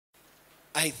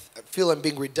I feel I'm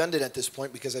being redundant at this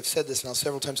point because I've said this now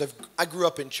several times. I grew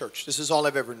up in church. This is all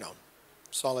I've ever known.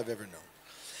 It's all I've ever known.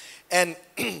 And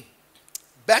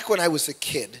back when I was a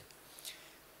kid,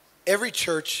 every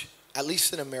church, at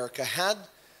least in America, had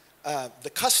the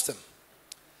custom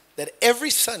that every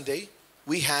Sunday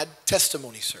we had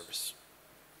testimony service.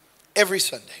 Every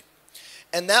Sunday.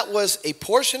 And that was a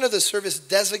portion of the service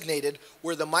designated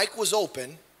where the mic was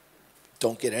open.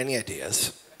 Don't get any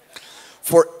ideas.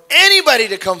 For anybody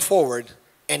to come forward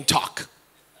and talk.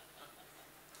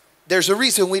 There's a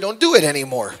reason we don't do it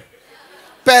anymore.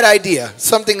 Bad idea.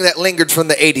 Something that lingered from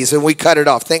the 80s and we cut it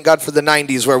off. Thank God for the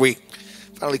 90s where we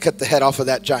finally cut the head off of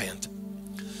that giant.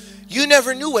 You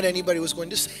never knew what anybody was going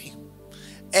to say.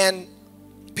 And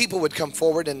people would come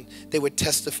forward and they would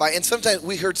testify. And sometimes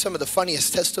we heard some of the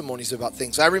funniest testimonies about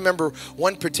things. I remember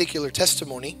one particular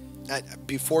testimony.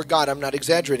 Before God, I'm not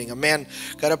exaggerating. A man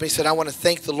got up and he said, I want to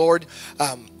thank the Lord.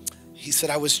 He said,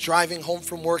 I was driving home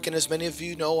from work, and as many of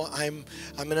you know, I'm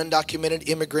an undocumented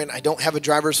immigrant. I don't have a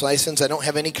driver's license. I don't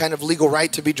have any kind of legal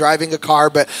right to be driving a car,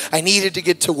 but I needed to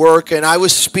get to work, and I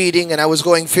was speeding, and I was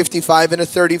going 55 and a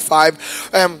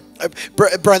 35.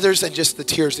 Brothers, and just the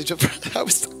tears. I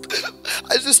was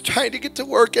just trying to get to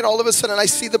work, and all of a sudden I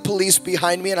see the police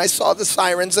behind me, and I saw the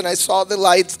sirens, and I saw the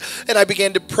lights, and I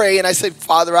began to pray, and I said,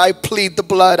 Father, I plead the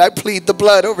blood. I plead the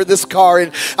blood over this car,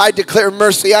 and I declare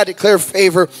mercy. I declare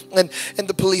favor. And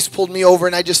the police pulled me over,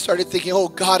 and I just started thinking, oh,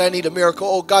 God, I need a miracle.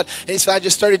 Oh, God. And so I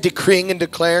just started decreeing and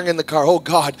declaring in the car, oh,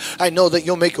 God, I know that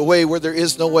you'll make a way where there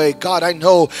is no way. God, I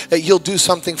know that you'll do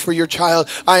something for your child.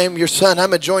 I am your son.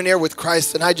 I'm a joint heir with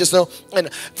Christ, and I just know,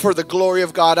 and for the glory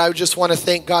of God, I just want to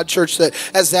thank God, church, that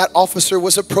as that officer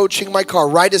was approaching my car,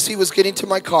 right as he was getting to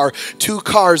my car, two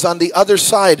cars on the other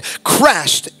side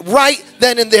crashed right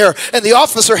then and there, and the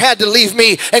officer had to leave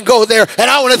me and go there,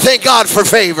 and I want to thank God for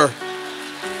favor.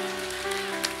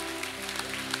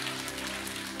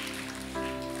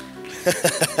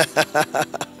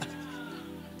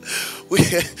 We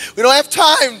don't have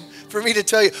time for me to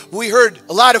tell you. We heard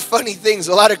a lot of funny things,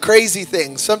 a lot of crazy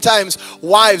things. Sometimes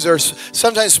wives or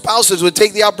sometimes spouses would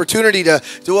take the opportunity to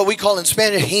do what we call in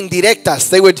Spanish indirectas.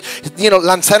 They would,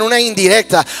 lanzar una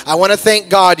indirecta. I want to thank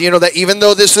God, that even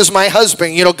though this is my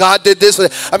husband, God did this.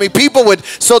 I mean, people would,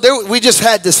 we just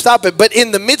had to stop it. But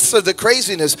in the midst of the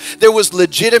craziness, there was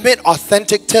legitimate,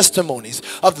 authentic testimonies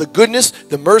of the goodness,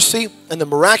 the mercy, and the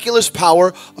miraculous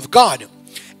power of God.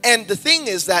 And the thing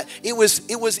is that it was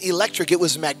electric. It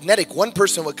was magnetic. One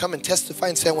person would come and testify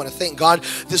and say, I want to thank God.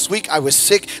 This week I was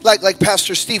sick, like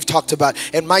Pastor Steve talked about.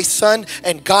 And my son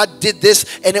and God did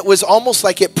this. And it was almost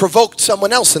like it provoked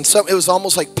someone else. And it was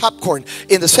almost like popcorn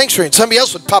in the sanctuary. And somebody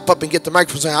else would pop up and get the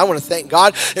microphone saying, I want to thank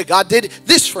God that God did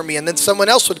this for me. And then someone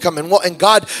else would come and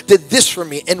God did this for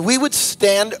me. And we would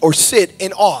stand or sit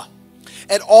in awe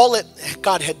at all that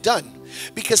God had done.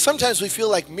 Because sometimes we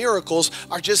feel like miracles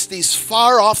are just these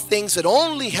far off things that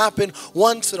only happen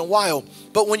once in a while.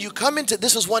 But when you come into,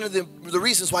 this is one of the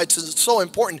reasons why it's so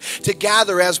important to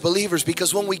gather as believers.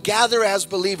 Because when we gather as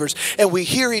believers and we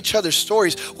hear each other's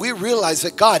stories, we realize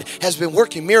that God has been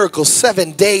working miracles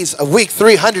 7 days a week,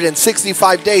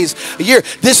 365 days a year.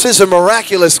 This is a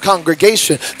miraculous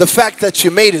congregation. The fact that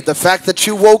you made it, the fact that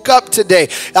you woke up today.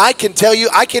 I can tell you,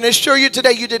 I can assure you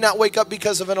today, you did not wake up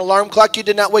because of an alarm clock. You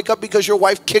did not wake up because your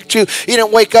wife kicked you. You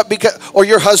didn't wake up because, or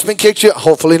your husband kicked you.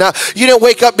 Hopefully not. You didn't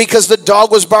wake up because the dog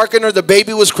was barking or the baby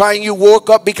was crying. You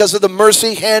woke up because of the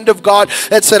mercy hand of God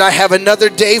that said, I have another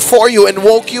day for you, and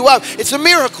woke you up. It's a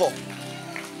miracle.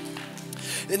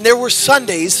 And there were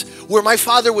Sundays where my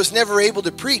father was never able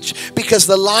to preach because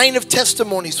the line of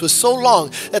testimonies was so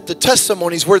long that the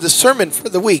testimonies were the sermon for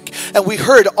the week. And we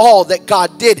heard all that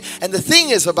God did. And the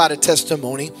thing is about a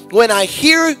testimony, when I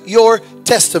hear your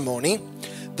testimony,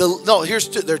 there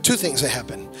are two things that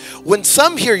happen. When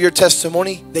some hear your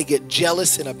testimony, they get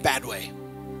jealous in a bad way.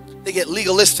 They get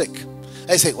legalistic.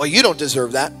 They say, well, you don't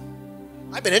deserve that.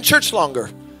 I've been in church longer.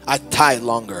 I tithe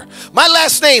longer. My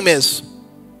last name is.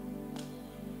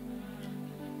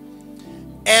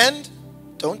 And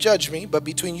don't judge me, but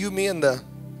between you, me, and the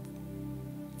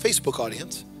Facebook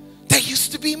audience, that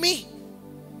used to be me.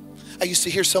 I used to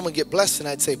hear someone get blessed and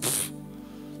I'd say,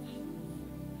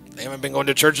 they haven't been going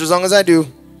to church as long as I do.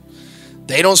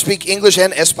 They don't speak English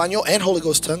and Espanol and Holy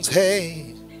Ghost tongues. Hey.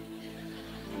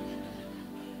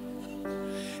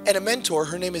 And a mentor,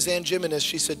 her name is Ann Jimenez,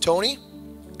 she said, Tony,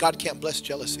 God can't bless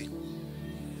jealousy.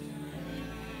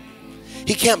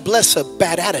 He can't bless a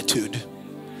bad attitude,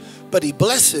 but he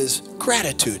blesses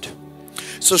gratitude.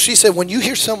 So she said, when you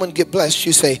hear someone get blessed,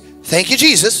 you say, thank you,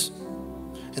 Jesus.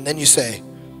 And then you say,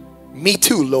 me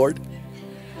too, Lord.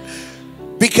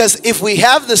 Because if we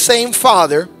have the same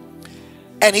Father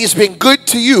and He's been good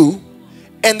to you,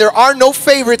 and there are no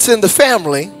favorites in the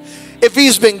family, if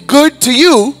He's been good to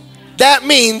you, that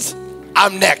means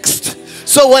I'm next.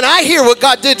 So when I hear what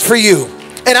God did for you,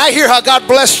 and I hear how God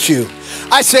blessed you,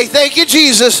 I say, thank you,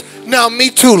 Jesus. Now me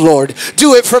too, Lord.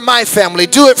 Do it for my family.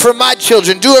 Do it for my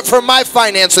children. Do it for my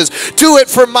finances. Do it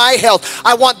for my health.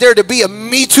 I want there to be a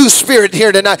me too spirit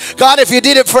here tonight. God, if you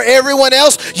did it for everyone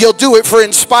else, you'll do it for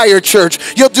Inspire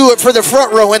Church. You'll do it for the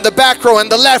front row and the back row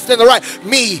and the left and the right.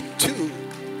 Me too.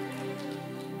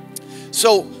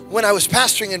 So when I was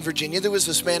pastoring in Virginia, there was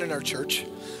this man in our church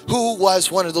who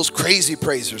was one of those crazy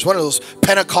praisers, one of those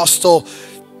Pentecostal,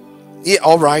 yeah,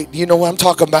 all right, you know what I'm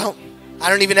talking about. I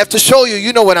don't even have to show you.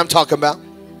 You know what I'm talking about.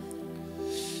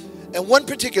 And one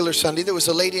particular Sunday, there was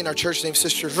a lady in our church named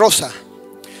Sister Rosa.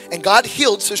 And God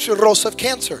healed Sister Rosa of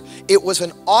cancer. It was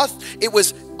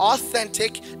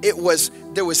authentic. There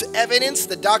was evidence.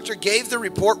 The doctor gave the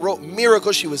report, wrote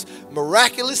miracle. She was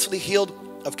miraculously healed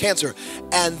of cancer.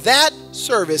 And that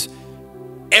service,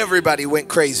 everybody went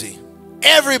crazy.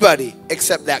 Everybody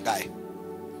except that guy.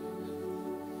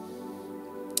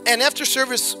 And after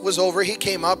service was over, he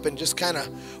came up and just kind of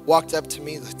walked up to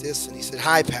me like this. And he said,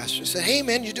 hi, Pastor. I said, hey,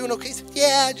 man, you doing okay? He said,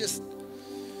 yeah, I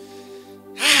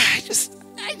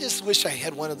just wish I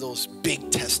had one of those big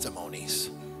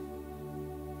testimonies.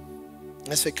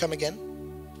 I said, come again?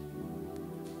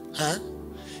 Huh?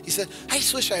 He said, I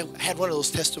just wish I had one of those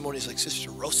testimonies like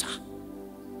Sister Rosa.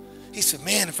 He said,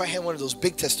 man, if I had one of those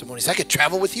big testimonies, I could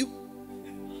travel with you.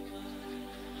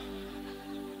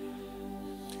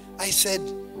 I said,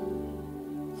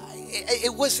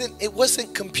 it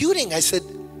wasn't computing. I said,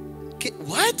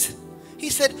 what? He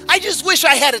said, I just wish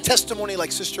I had a testimony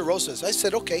like Sister Rosa's. I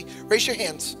said, okay, raise your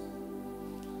hands.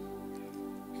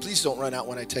 Please don't run out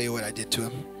when I tell you what I did to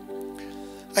him.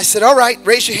 I said, all right,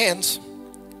 raise your hands.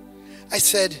 I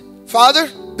said, Father,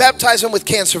 baptize him with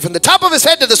cancer from the top of his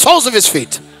head to the soles of his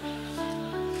feet.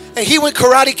 And he went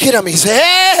Karate Kid on me. He said,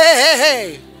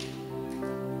 hey,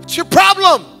 what's your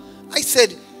problem? I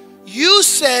said, you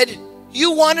said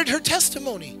you wanted her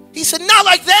testimony. He said, not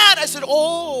like that. I said,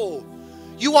 oh,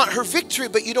 you want her victory,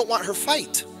 but you don't want her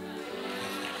fight.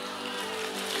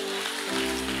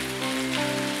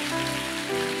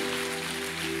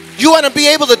 You want to be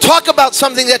able to talk about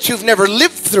something that you've never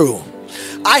lived through.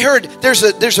 I heard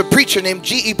there's a preacher named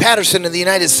G.E. Patterson in the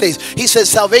United States. He says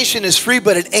salvation is free,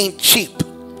 but it ain't cheap.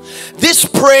 This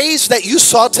praise that you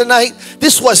saw tonight,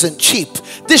 this wasn't cheap.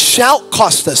 This shout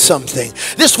cost us something.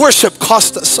 This worship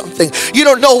cost us something. You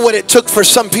don't know what it took for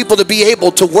some people to be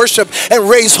able to worship and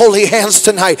raise holy hands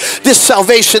tonight. This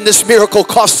salvation, this miracle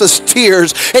cost us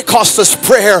tears. It cost us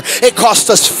prayer. It cost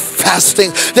us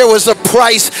fasting. There was a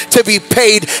price to be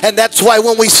paid, and that's why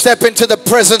when we step into the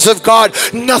presence of God,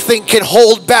 nothing can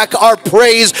hold back our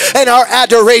praise and our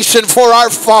adoration for our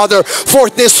Father, for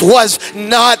this was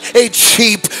not a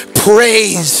cheap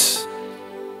praise.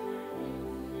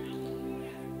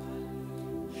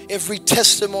 Every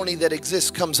testimony that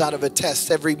exists comes out of a test.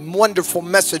 Every wonderful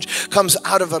message comes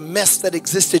out of a mess that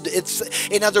existed.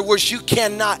 In other words, you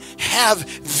cannot have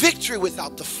victory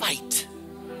without the fight.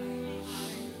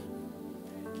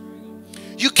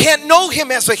 You can't know him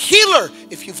as a healer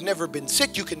if you've never been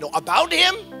sick. You can know about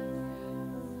him,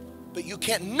 but you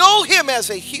can't know him as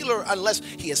a healer unless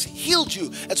he has healed you.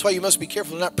 That's why you must be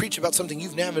careful to not preach about something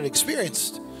you've never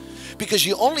experienced, because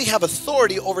you only have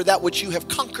authority over that which you have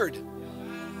conquered.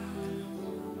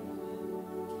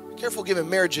 Careful giving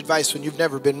marriage advice when you've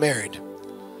never been married.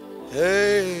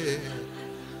 Hey.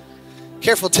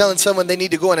 Careful telling someone they need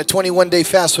to go on a 21-day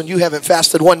fast when you haven't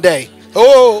fasted one day.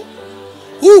 Oh,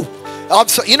 woo. I'm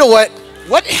so, you know what?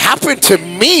 What happened to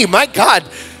me? My God.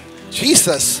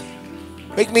 Jesus.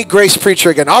 Make me grace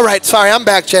preacher again. All right, sorry, I'm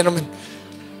back, gentlemen.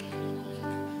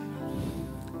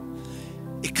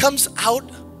 It comes out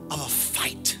of a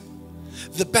fight.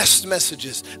 The best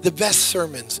messages, the best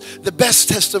sermons, the best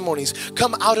testimonies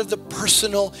come out of the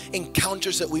personal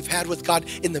encounters that we've had with God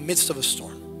in the midst of a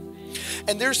storm.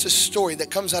 And there's a story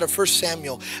that comes out of 1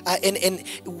 Samuel. And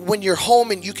when you're home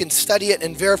and you can study it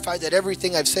and verify that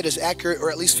everything I've said is accurate,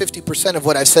 or at least 50% of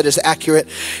what I've said is accurate,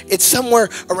 it's somewhere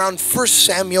around 1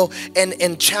 Samuel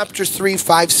and chapter 3,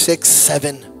 5, 6,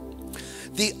 7.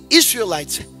 The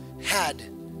Israelites had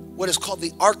what is called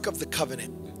the Ark of the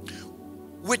Covenant,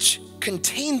 which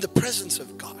contained the presence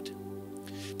of God.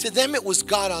 To them, it was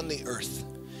God on the earth.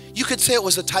 You could say it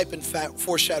was a type and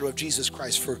foreshadow of Jesus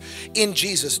Christ, for in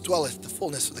Jesus dwelleth the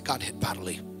fullness of the Godhead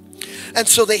bodily. And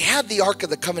so they had the Ark of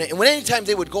the Covenant, and when anytime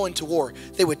they would go into war,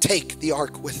 they would take the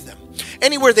Ark with them.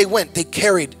 Anywhere they went, they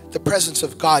carried the presence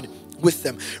of God with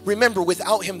them. Remember,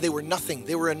 without him, they were nothing.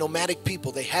 They were a nomadic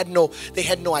people. They had no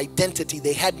identity.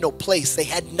 They had no place. They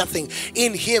had nothing.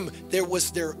 In him, there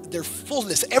was their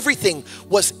fullness. Everything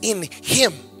was in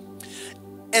him.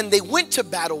 And they went to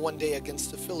battle one day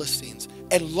against the Philistines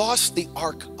and lost the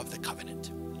Ark of the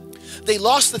Covenant. They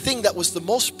lost the thing that was the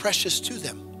most precious to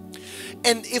them.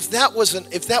 And if that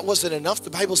wasn't enough, the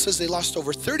Bible says they lost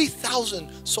over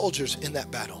 30,000 soldiers in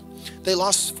that battle. They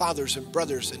lost fathers and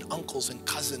brothers and uncles and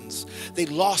cousins. They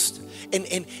lost, and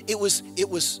it was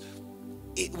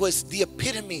the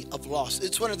epitome of loss.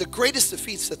 It's one of the greatest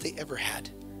defeats that they ever had.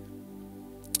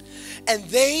 And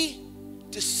they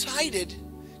decided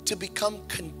to become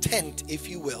content, if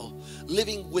you will,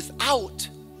 living without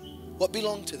what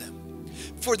belonged to them.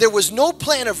 For there was no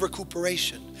plan of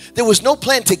recuperation. There was no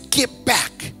plan to get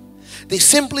back. They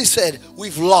simply said,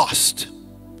 we've lost.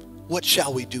 What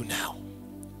shall we do now?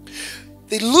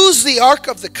 They lose the Ark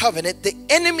of the Covenant. The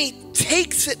enemy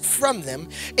takes it from them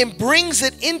and brings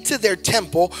it into their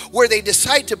temple, where they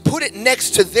decide to put it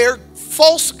next to their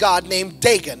false god named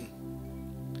Dagon,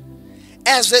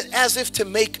 as if to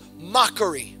make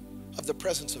mockery of the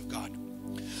presence of God.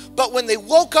 But when they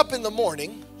woke up in the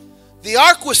morning, the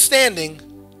ark was standing,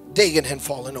 Dagon had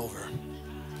fallen over.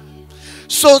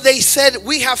 So they said,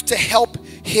 we have to help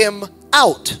him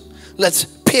out. Let's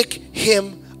pick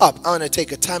him up. I'm going to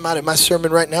take a time out of my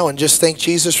sermon right now and just thank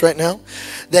Jesus right now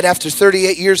that after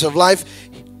 38 years of life,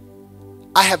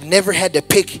 I have never had to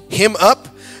pick him up,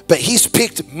 but he's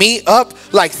picked me up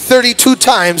like 32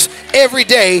 times every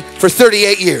day for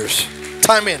 38 years.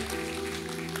 Time in.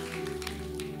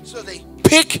 So they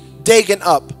pick Dagon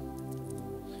up,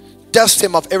 dust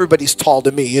him off. Everybody's tall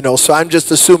to me, you know, so I'm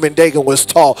just assuming Dagon was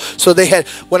tall. So they had,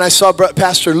 when I saw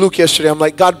Pastor Luke yesterday, I'm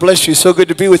like, God bless you. So good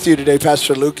to be with you today,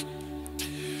 Pastor Luke.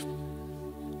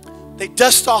 They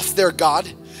dust off their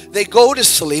God. They go to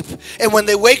sleep. And when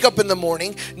they wake up in the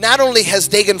morning, not only has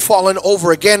Dagon fallen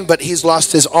over again, but he's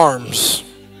lost his arms.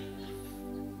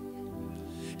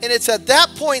 And it's at that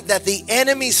point that the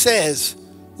enemy says,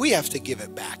 we have to give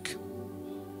it back.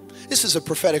 This is a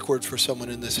prophetic word for someone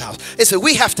in this house. It said,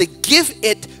 we have to give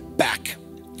it back.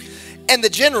 And the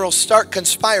generals start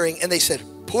conspiring, and they said,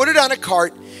 put it on a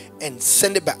cart and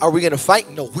send it back. Are we going to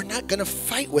fight? No, we're not going to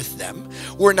fight with them.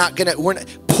 We're not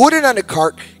put it on a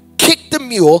cart, kick the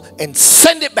mule, and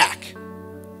send it back.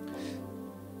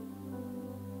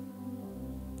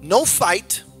 No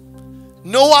fight,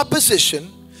 no opposition,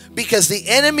 because the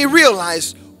enemy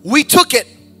realized we took it,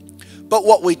 but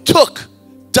what we took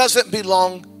doesn't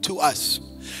belong to us.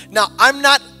 Now, I'm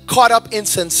not caught up in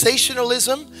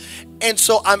sensationalism, and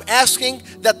so I'm asking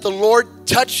that the Lord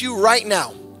touch you right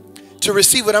now to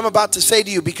receive what I'm about to say to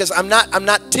you, because I'm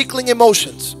not tickling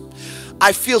emotions.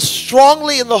 I feel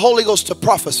strongly in the Holy Ghost to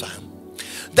prophesy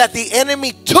that the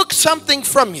enemy took something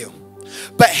from you,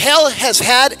 but hell has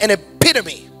had an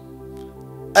epitome,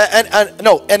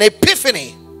 an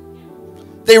epiphany.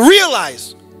 They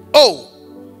realize, oh,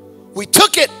 we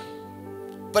took it,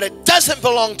 but it doesn't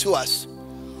belong to us.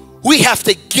 We have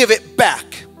to give it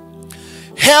back.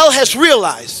 Hell has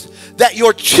realized that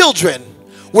your children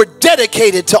were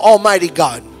dedicated to Almighty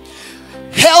God.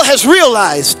 Hell has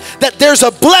realized that there's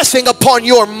a blessing upon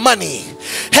your money.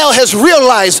 Hell has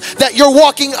realized that you're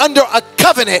walking under a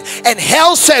covenant, and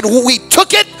hell said, we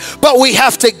took it, but we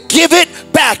have to give it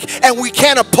back. And we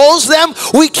can't oppose them.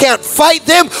 We can't fight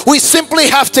them. We simply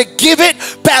have to give it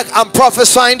back. I'm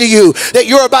prophesying to you that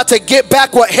you're about to get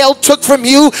back what hell took from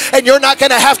you, and you're not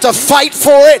going to have to fight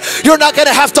for it. You're not going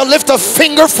to have to lift a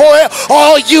finger for it.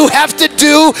 All you have to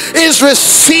do is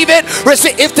receive it.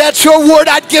 If that's your word,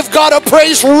 I'd give God a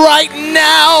praise right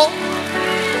now.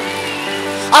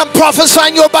 I'm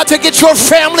prophesying you're about to get your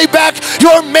family back,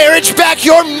 your marriage back,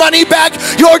 your money back,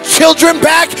 your children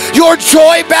back, your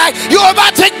joy back. You're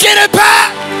about to get it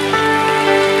back.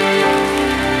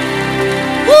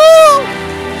 Woo!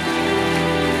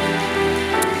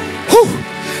 Whew.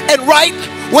 And right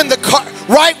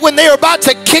when they were about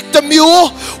to kick the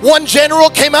mule, one general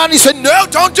came out and he said, no,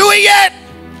 don't do it yet.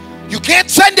 You can't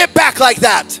send it back like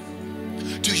that.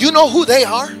 Do you know who they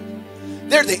are?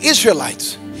 They're the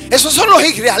Israelites. Esos son los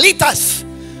israelitas.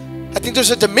 I think there's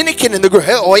a Dominican in the group.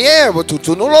 Oye,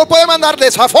 tú no lo puedes mandar de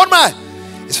esa forma.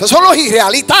 Esos son los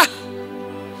israelitas.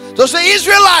 Those are the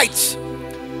Israelites.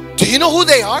 Do you know who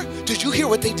they are? Did you hear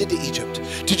what they did to Egypt?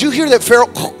 Did you hear that Pharaoh?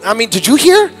 I mean, did you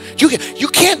hear? You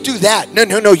can't do that.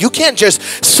 No. You can't just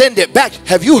send it back.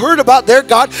 Have you heard about their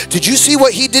God? Did you see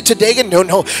what he did to Dagon?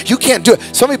 No. You can't do it.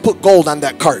 Somebody put gold on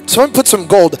that cart. Somebody put some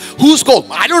gold. Whose gold?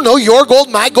 I don't know. Your gold,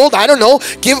 my gold. I don't know.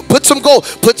 Put some gold.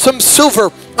 Put some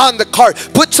silver. on the cart.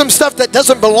 Put some stuff that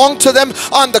doesn't belong to them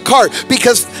on the cart,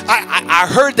 because I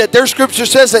heard that their scripture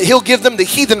says that he'll give them the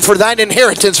heathen for thine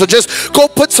inheritance. So just go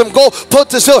put some gold, put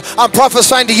the silver. I'm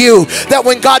prophesying to you that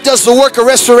when God does the work of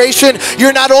restoration,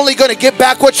 you're not only going to get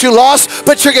back what you lost,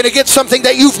 but you're going to get something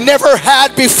that you've never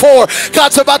had before.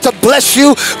 God's about to bless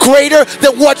you greater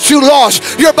than what you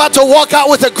lost. You're about to walk out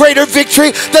with a greater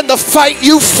victory than the fight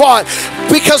you fought.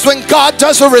 Because when God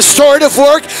does a restorative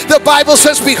work, the Bible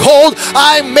says, behold,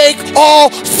 I make all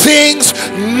things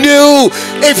new.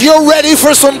 If you're ready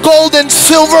for some gold and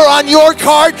silver on your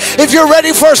cart, if you're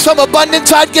ready for some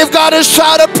abundance, I'd give God a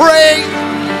shout of praise.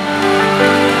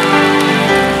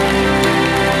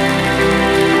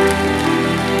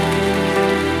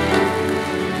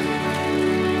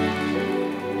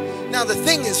 Now the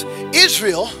thing is,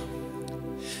 Israel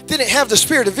didn't have the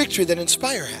spirit of victory that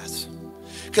Inspire has.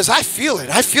 Because I feel it.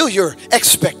 I feel your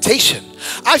expectation.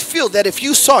 I feel that if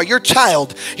you saw your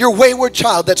child, your wayward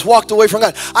child that's walked away from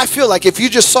God, I feel like if you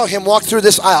just saw him walk through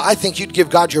this aisle, I think you'd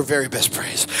give God your very best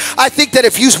praise. I think that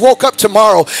if you woke up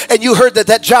tomorrow and you heard that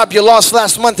that job you lost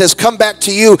last month has come back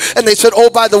to you, and they said, oh,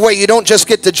 by the way, you don't just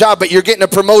get the job, but you're getting a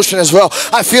promotion as well,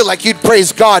 I feel like you'd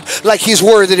praise God like he's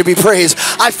worthy to be praised.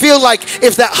 I feel like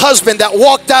if that husband that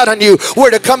walked out on you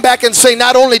were to come back and say,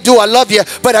 not only do I love you,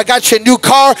 but I got you a new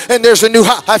car and there's a new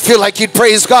house, I feel like you'd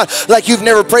praise God like you've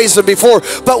never praised him before.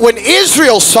 But when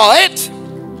Israel saw it,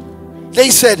 they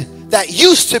said, that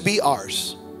used to be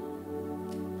ours.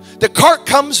 The cart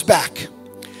comes back,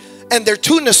 and they're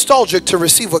too nostalgic to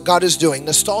receive what God is doing.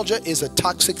 Nostalgia is a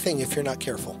toxic thing if you're not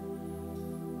careful.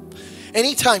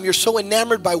 Anytime you're so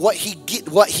enamored by what he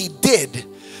did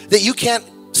that you can't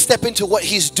step into what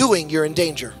he's doing, you're in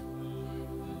danger.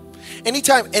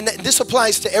 Anytime, and this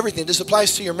applies to everything. This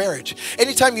applies to your marriage.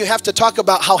 Anytime you have to talk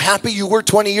about how happy you were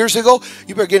 20 years ago,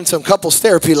 you better get in some couples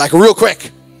therapy like real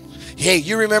quick. Hey,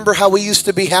 you remember how we used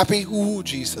to be happy? Ooh,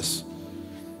 Jesus.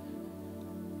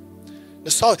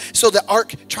 So the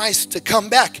ark tries to come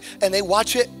back, and they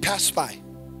watch it pass by.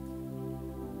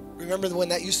 Remember when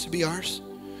that used to be ours?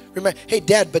 Remember, hey,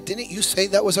 Dad, but didn't you say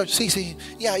that was our? See,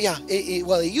 yeah.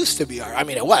 Well, it used to be ours.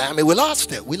 We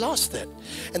lost it. We lost it,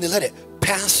 and they let it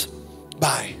pass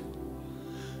by.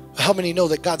 How many know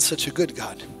that God's such a good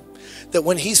God that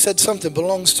when he said something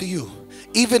belongs to you,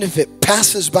 even if it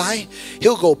passes by,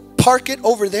 he'll go park it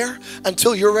over there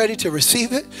until you're ready to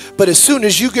receive it. But as soon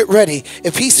as you get ready,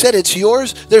 if he said it's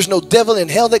yours, there's no devil in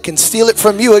hell that can steal it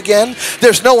from you again.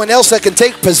 There's no one else that can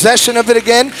take possession of it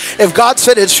again. If God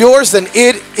said it's yours, then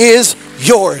it is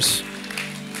yours.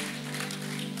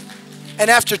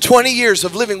 And after 20 years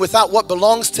of living without what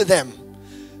belongs to them,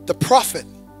 the prophet,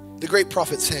 the great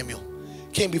prophet Samuel,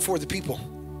 came before the people.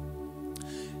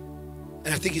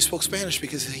 And I think he spoke Spanish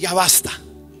because he said, ya basta.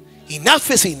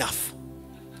 Enough is enough.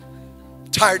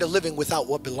 Tired of living without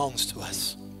what belongs to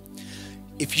us.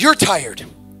 If you're tired,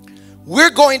 we're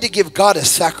going to give God a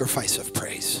sacrifice of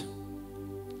praise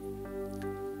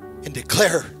and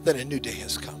declare that a new day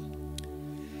has come.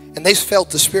 And they felt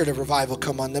the spirit of revival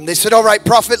come on them. They said, all right,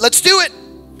 prophet, let's do it.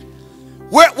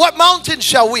 What mountain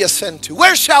shall we ascend to?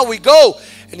 Where shall we go?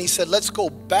 And he said, let's go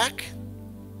back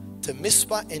to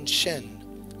Mizpah and Shen.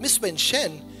 Mizpah and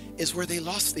Shen is where they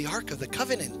lost the Ark of the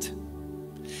Covenant.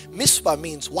 Mizpah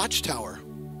means watchtower.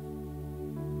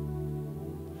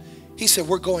 He said,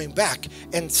 we're going back.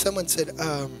 And someone said,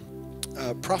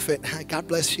 prophet, hi, God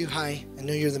bless you. Hi, I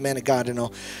know you're the man of God and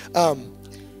all.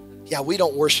 Yeah, we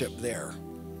don't worship there.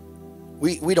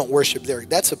 We don't worship there.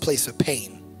 That's a place of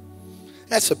pain.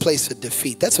 That's a place of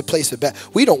defeat. That's a place of bad.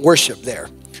 We don't worship there.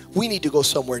 We need to go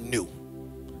somewhere new.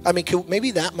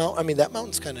 Maybe that mountain. That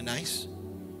mountain's kind of nice.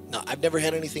 No, I've never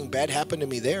had anything bad happen to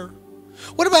me there.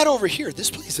 What about over here?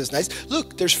 This place is nice.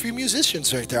 Look, there's a few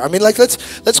musicians right there.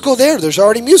 Let's go there. There's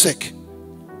already music.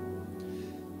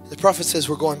 The prophet says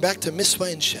we're going back to Mizpah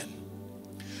and Shen.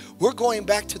 We're going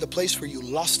back to the place where you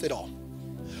lost it all.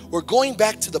 We're going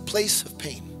back to the place of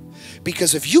pain.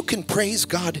 Because if you can praise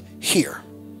God here,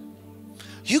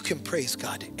 you can praise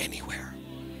God anywhere.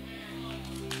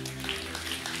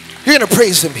 You're going to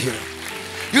praise him here.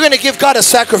 You're going to give God a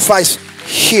sacrifice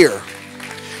here.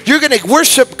 You're going to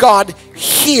worship God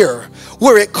here,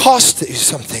 where it cost you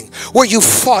something, where you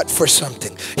fought for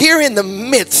something. Here in the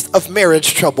midst of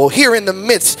marriage trouble, here in the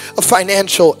midst of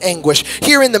financial anguish,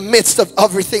 here in the midst of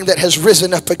everything that has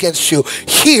risen up against you,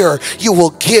 here you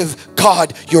will give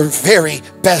God your very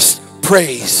best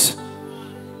praise.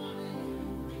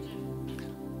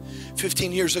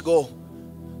 15 years ago,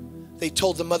 they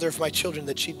told the mother of my children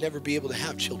that she'd never be able to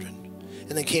have children.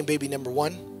 And then came baby number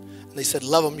 1. And they said,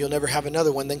 love them, you'll never have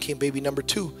another one. Then came baby number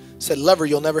 2. Said, love her,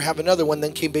 you'll never have another one.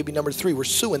 Then came baby number 3. We're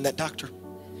suing that doctor.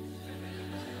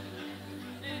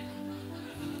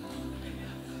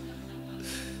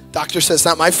 Doctor says,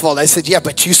 not my fault. I said, yeah,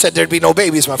 but you said there'd be no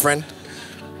babies, my friend.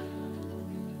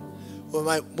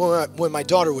 When my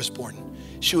daughter was born,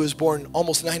 she was born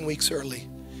almost 9 weeks early.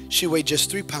 She weighed just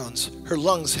 3 pounds. Her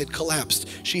lungs had collapsed.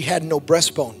 She had no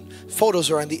breastbone. Photos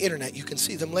are on the internet. You can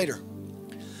see them later.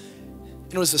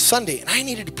 And it was a Sunday, and I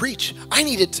needed to preach. I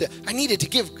needed to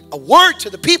give a word to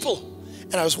the people.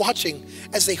 And I was watching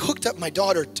as they hooked up my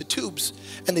daughter to tubes,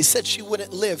 and they said she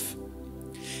wouldn't live.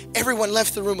 Everyone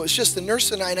left the room. It was just the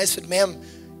nurse and I said, ma'am,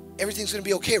 everything's going to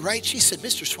be okay, right? She said,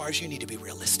 Mr. Suarez, you need to be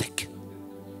realistic.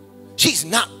 She's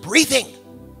not breathing.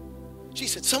 She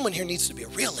said, someone here needs to be a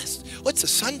realist. What's a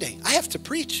Sunday? I have to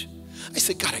preach. I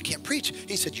said, God, I can't preach.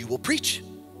 He said, you will preach.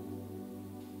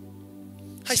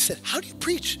 I said, how do you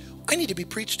preach? I need to be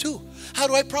preached too. How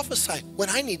do I prophesy? When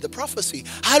I need the prophecy.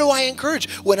 How do I encourage?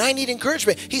 When I need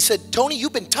encouragement. He said, Tony,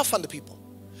 you've been tough on the people.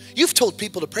 You've told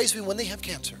people to praise me when they have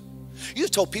cancer.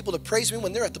 You've told people to praise me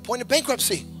when they're at the point of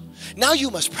bankruptcy. Now you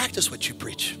must practice what you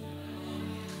preach.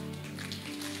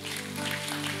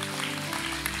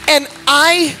 And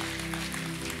I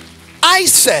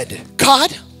said,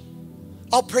 God,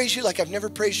 I'll praise you like I've never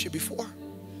praised you before.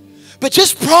 But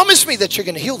just promise me that you're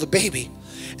going to heal the baby.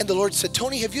 And the Lord said,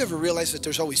 Tony, have you ever realized that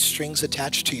there's always strings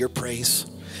attached to your praise?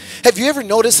 Have you ever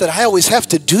noticed that I always have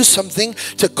to do something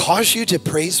to cause you to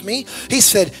praise me? He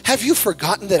said, have you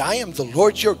forgotten that I am the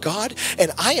Lord your God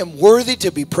and I am worthy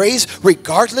to be praised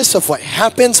regardless of what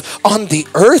happens on the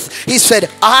earth? He said,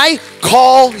 I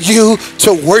call you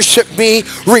to worship me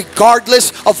regardless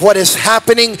of what is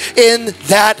happening in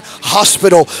that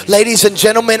hospital. Ladies and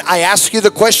gentlemen, I ask you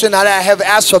the question that I have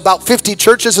asked about 50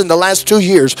 churches in the last 2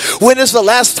 years. When is the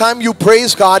last time you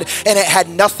praised God and it had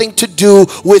nothing to do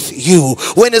with you?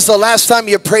 When is the last time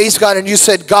you praised God and you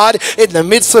said, God, in the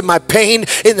midst of my pain,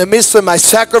 in the midst of my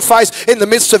sacrifice, in the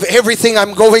midst of everything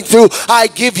I'm going through, I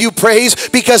give you praise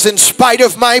because in spite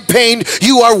of my pain,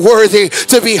 you are worthy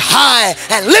to be high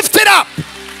and lifted up.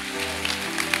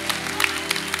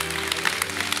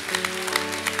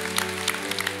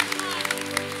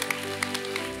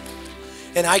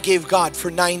 And I gave God for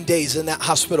 9 days in that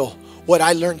hospital what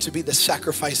I learned to be the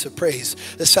sacrifice of praise.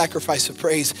 The sacrifice of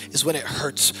praise is when it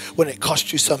hurts, when it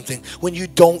costs you something, when you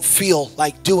don't feel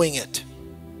like doing it.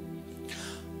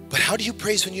 But how do you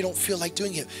praise when you don't feel like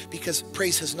doing it? Because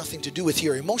praise has nothing to do with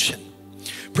your emotion.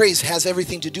 Praise has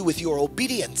everything to do with your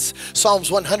obedience.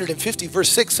 Psalms 150 verse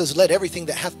 6 says, let everything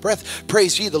that hath breath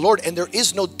praise ye the Lord. And there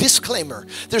is no disclaimer.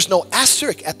 There's no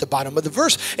asterisk at the bottom of the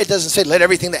verse. It doesn't say, let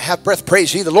everything that hath breath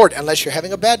praise ye the Lord. Unless you're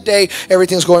having a bad day,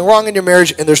 everything's going wrong in your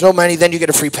marriage, and there's no money, then you get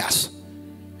a free pass.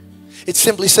 It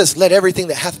simply says, let everything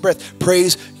that hath breath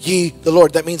praise ye the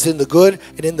Lord. That means in the good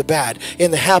and in the bad, in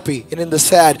the happy and in the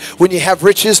sad, when you have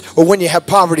riches or when you have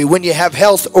poverty, when you have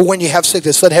health or when you have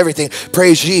sickness, let everything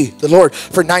praise ye the Lord.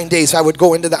 For 9 days, I would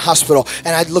go into the hospital and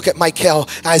I'd look at Michael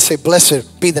and I'd say,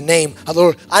 blessed be the name of the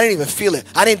Lord. I didn't even feel it.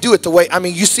 I didn't do it the way,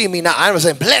 you see me now. I was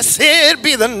saying, blessed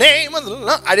be the name of the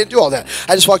Lord. I didn't do all that.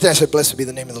 I just walked in and I said, blessed be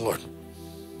the name of the Lord.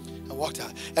 Walked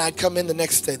out, and I'd come in the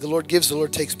next day. The Lord gives, the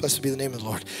Lord takes. Blessed be the name of the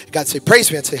Lord. God say,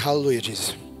 praise me. I'd say, hallelujah,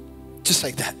 Jesus. Just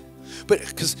like that. But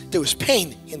because there was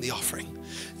pain in the offering.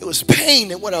 It was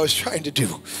pain in what I was trying to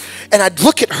do. And I'd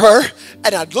look at her,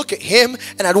 and I'd look at him,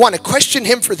 and I'd want to question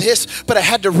him for this, but I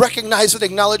had to recognize and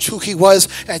acknowledge who he was.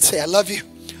 And I'd say, I love you.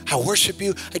 I worship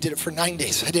you. I did it for 9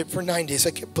 days. I did it for 9 days.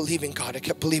 I kept believing God. I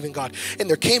kept believing God. And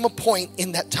there came a point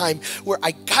in that time where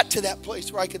I got to that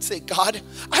place where I could say, God,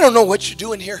 I don't know what you're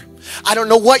doing here. I don't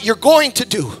know what you're going to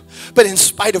do. But in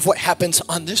spite of what happens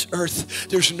on this earth,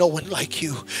 there's no one like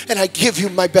you. And I give you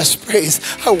my best praise.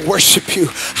 I worship you.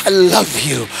 I love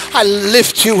you. I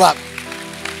lift you up.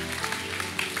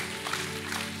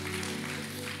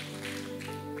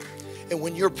 And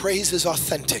when your praise is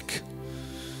authentic,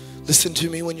 listen to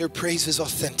me, when your praise is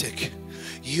authentic,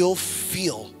 you'll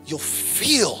feel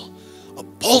a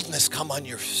boldness come on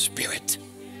your spirit.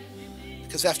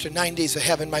 Because after 9 days of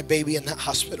having my baby in that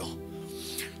hospital,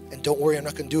 and don't worry, I'm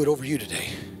not going to do it over you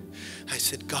today. I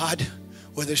said, God,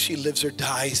 whether she lives or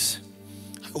dies,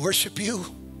 I worship you.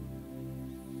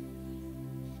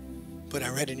 But I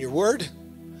read in your word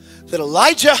that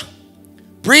Elijah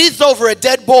breathed over a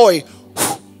dead boy,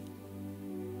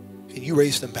 and you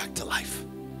raised him back to life.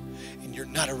 You're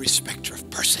not a respecter of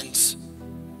persons.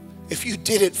 If you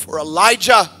did it for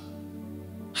Elijah,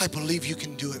 I believe you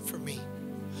can do it for me.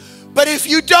 But if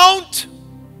you don't,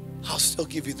 I'll still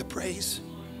give you the praise.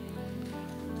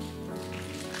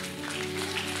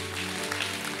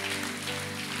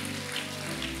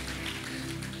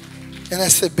 And I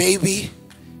said, baby,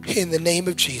 in the name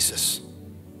of Jesus.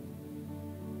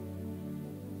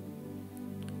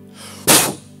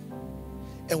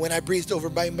 And when I breathed over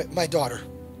my daughter,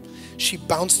 she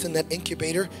bounced in that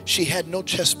incubator. She had no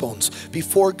chest bones.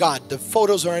 Before God, the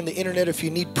photos are on the internet if you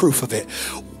need proof of it.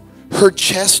 Her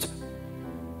chest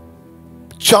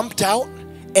jumped out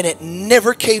and it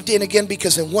never caved in again,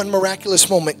 because in one miraculous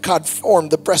moment, God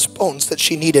formed the breastbones that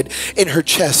she needed in her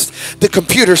chest. The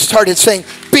computer started saying,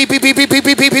 beep, beep, beep, beep, beep,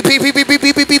 beep, beep, beep, beep, beep, beep,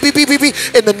 beep, beep, beep, beep, beep, beep.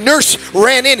 And the nurse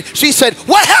ran in. She said,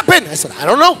 what happened? I said, I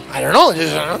don't know.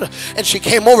 And she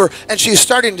came over and she's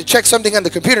starting to check something on the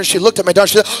computer. And she looked at my daughter.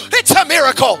 She said, it's a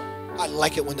miracle. I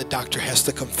like it when the doctor has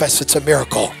to confess it's a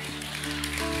miracle.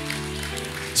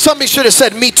 Somebody should have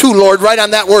said, me too, Lord, right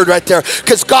on that word right there.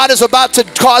 Because God is about to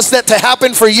cause that to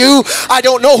happen for you. I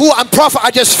don't know who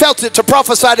I just felt it to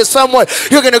prophesy to someone.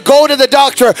 You're going to go to the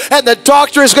doctor and the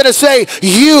doctor is going to say,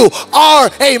 you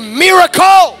are a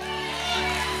miracle.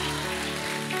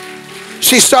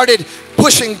 She started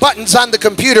pushing buttons on the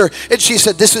computer and she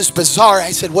said, this is bizarre.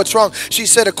 I said, what's wrong? She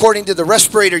said, according to the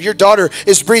respirator, your daughter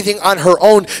is breathing on her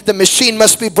own. The machine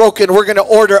must be broken. We're going to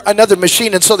order another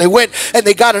machine. And so they went and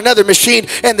they got another machine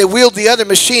and they wheeled the other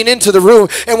machine into the room.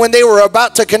 And when they were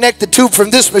about to connect the tube from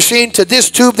this machine to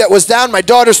this tube that was down my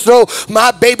daughter's throat,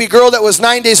 my baby girl that was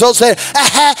 9 days old said,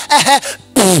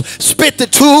 spit the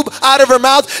tube out of her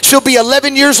mouth. She'll be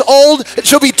 11 years old.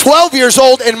 She'll be 12 years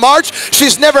old in March.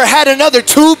 She's never had another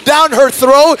tube down her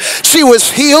throat. She was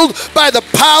healed by the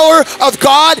power of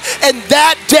God. And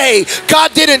that day,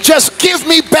 God didn't just give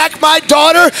me back my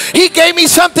daughter. He gave me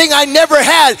something I never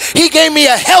had. He gave me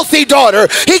a healthy daughter.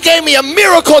 He gave me a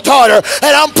miracle daughter.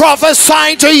 And I'm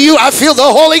prophesying to you. I feel the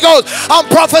Holy Ghost. I'm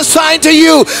prophesying to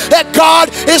you that God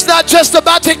is not just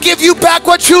about to give you back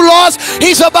what you lost.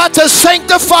 He's about to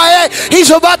sanctify it. He's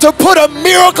about to put a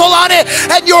miracle on it,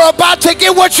 and you're about to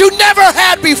get what you never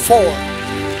had before.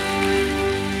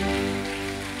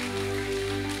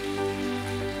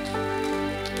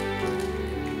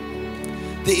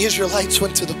 The Israelites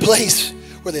went to the place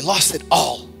where they lost it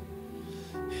all.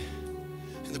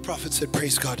 And the prophet said,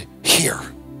 praise God, here.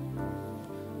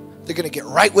 They're going to get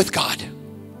right with God.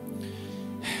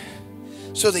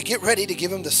 So they get ready to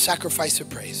give him the sacrifice of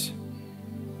praise.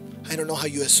 I don't know how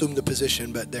you assume the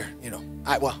position, but there,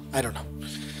 I don't know.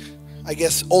 I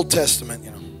guess Old Testament,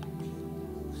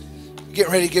 Get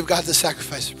ready to give God the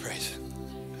sacrifice of praise.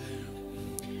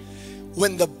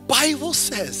 When the Bible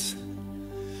says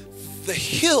the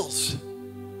hills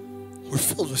were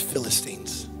filled with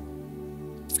Philistines,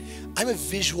 I'm a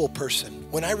visual person.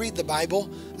 When I read the Bible,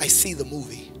 I see the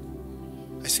movie.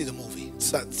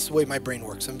 That's the way my brain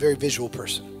works. I'm a very visual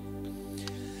person.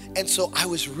 And so I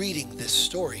was reading this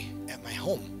story at my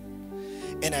home.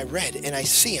 And I read and I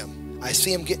see them. I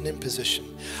see them getting in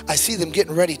position. I see them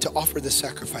getting ready to offer the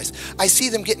sacrifice. I see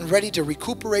them getting ready to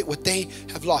recuperate what they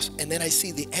have lost. And then I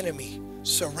see the enemy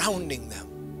surrounding them.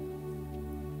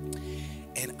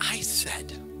 And I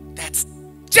said, that's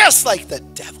just like the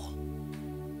devil.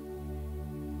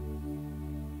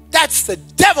 That's the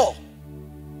devil.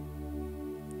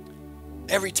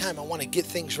 Every time I want to get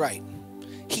things right,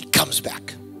 he comes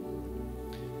back.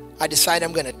 I decide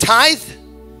I'm going to tithe,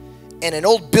 and an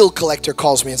old bill collector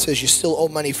calls me and says, you still owe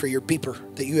money for your beeper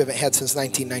that you haven't had since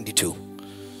 1992.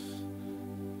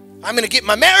 I'm going to get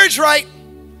my marriage right.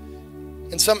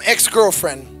 And some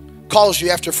ex-girlfriend calls you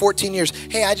after 14 years.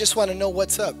 Hey, I just want to know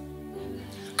what's up.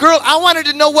 Girl, I wanted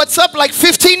to know what's up like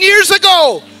 15 years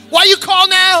ago. Why you call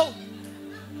now?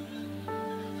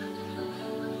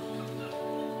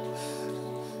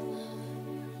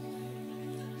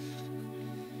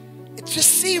 It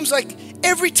just seems like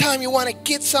every time you want to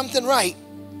get something right,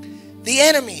 the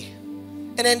enemy,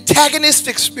 an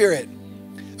antagonistic spirit,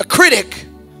 a critic,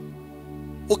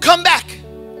 will come back.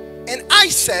 And I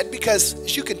said, because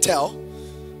as you can tell,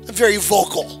 I'm very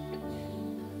vocal.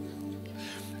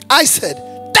 I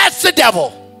said, that's the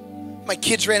devil. My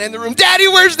kids ran in the room. Daddy,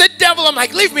 where's the devil? I'm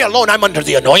like, leave me alone. I'm under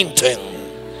the anointing.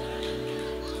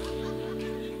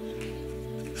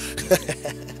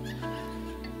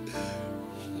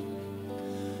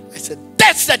 I said,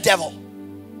 that's the devil.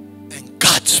 And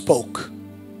God spoke.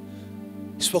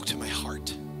 He spoke to my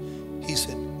heart. He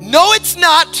said, no, it's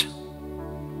not.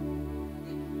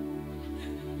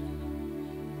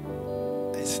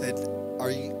 I said,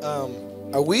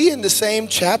 are we in the same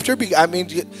chapter? I mean,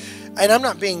 and I'm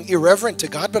not being irreverent to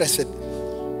God, but I said,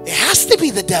 it has to be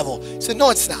the devil. He said,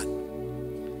 no, it's not.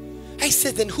 I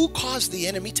said, then who caused the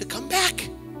enemy to come back?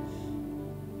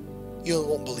 You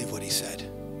won't believe what he said.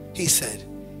 He said,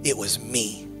 it was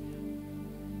me.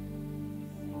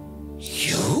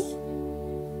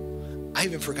 You? I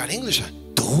even forgot English.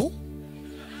 ¿Tú?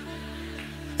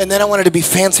 And then I wanted to be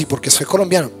fancy porque soy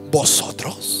colombiano.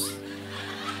 ¿Vosotros?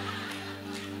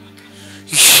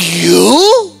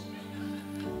 You?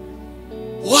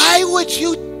 Why would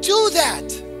you do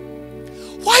that?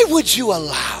 Why would you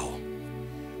allow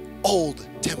old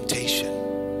temptation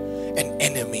and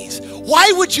enemies?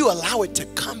 Why would you allow it to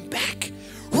come back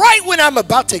right when I'm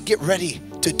about to get ready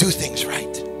to do things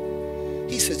right?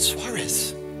 He said,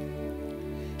 Suarez,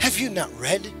 have you not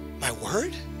read my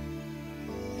word?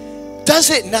 Does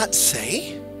it not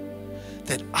say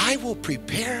that I will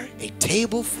prepare a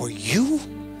table for you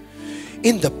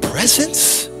in the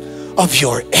presence of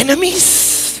your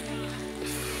enemies?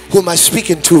 Who am I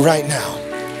speaking to right now?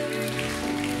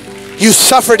 You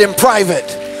suffered in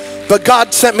private, but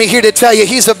God sent me here to tell you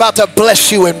He's about to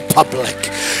bless you in public.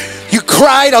 You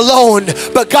cried alone,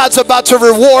 but God's about to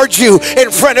reward you in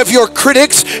front of your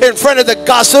critics, in front of the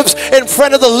gossips, in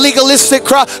front of the legalistic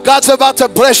crowd. God's about to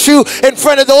bless you in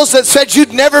front of those that said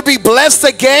you'd never be blessed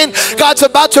again. God's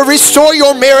about to restore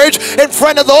your marriage in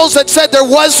front of those that said there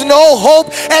was no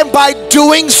hope. And by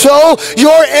doing so,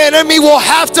 your enemy will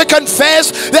have to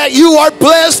confess that you are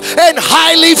blessed and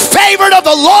highly favored of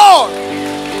the Lord.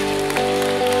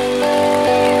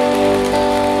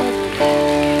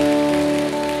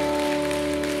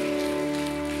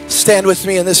 Stand with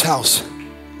me in this house.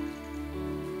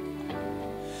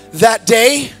 That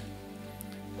day,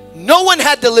 no one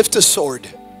had to lift a sword.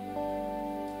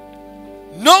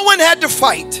 No one had to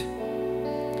fight,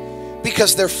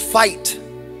 because their fight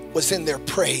was in their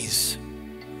praise.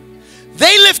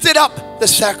 They lifted up the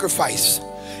sacrifice,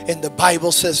 and the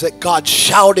Bible says that God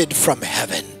shouted from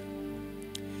heaven,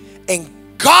 and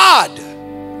God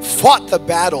fought the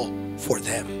battle for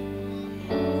them.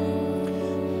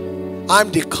 I'm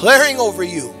declaring over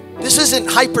you, this isn't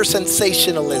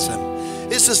hyper-sensationalism.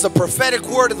 This is the prophetic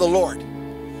word of the Lord.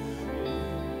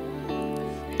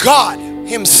 God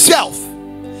Himself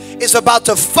is about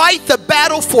to fight the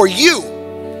battle for you.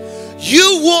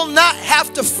 You will not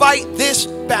have to fight this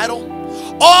battle.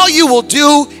 All you will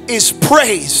do is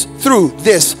praise through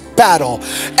this battle.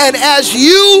 And as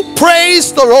you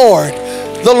praise the Lord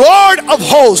of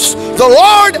hosts, the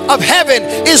Lord of heaven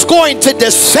is going to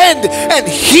descend, and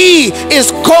He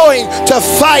is going to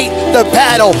fight the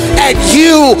battle, and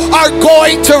you are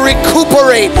going to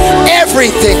recuperate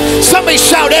everything. Somebody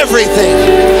shout everything.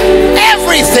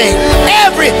 Everything.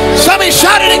 Somebody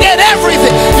shout it again.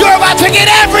 Everything. You're about to get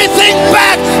everything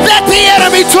back that the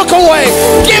enemy took away.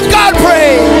 Give God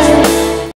praise.